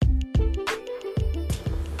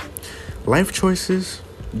Life choices,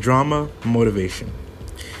 drama, motivation.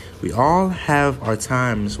 We all have our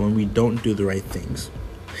times when we don't do the right things.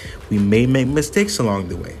 We may make mistakes along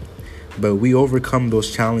the way, but we overcome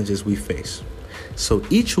those challenges we face. So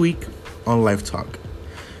each week on Life Talk,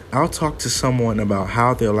 I'll talk to someone about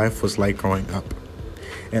how their life was like growing up,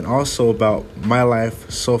 and also about my life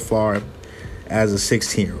so far as a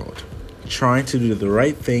 16-year-old, trying to do the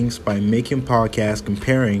right things by making podcasts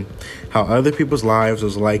comparing how other people's lives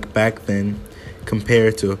was like back then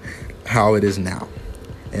compared to how it is now,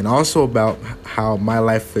 and also about how my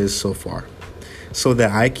life is so far, so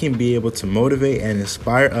that I can be able to motivate and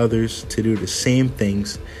inspire others to do the same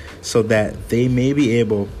things so that they may be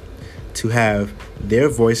able to have their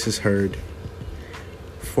voices heard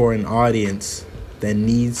for an audience that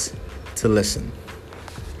needs to listen.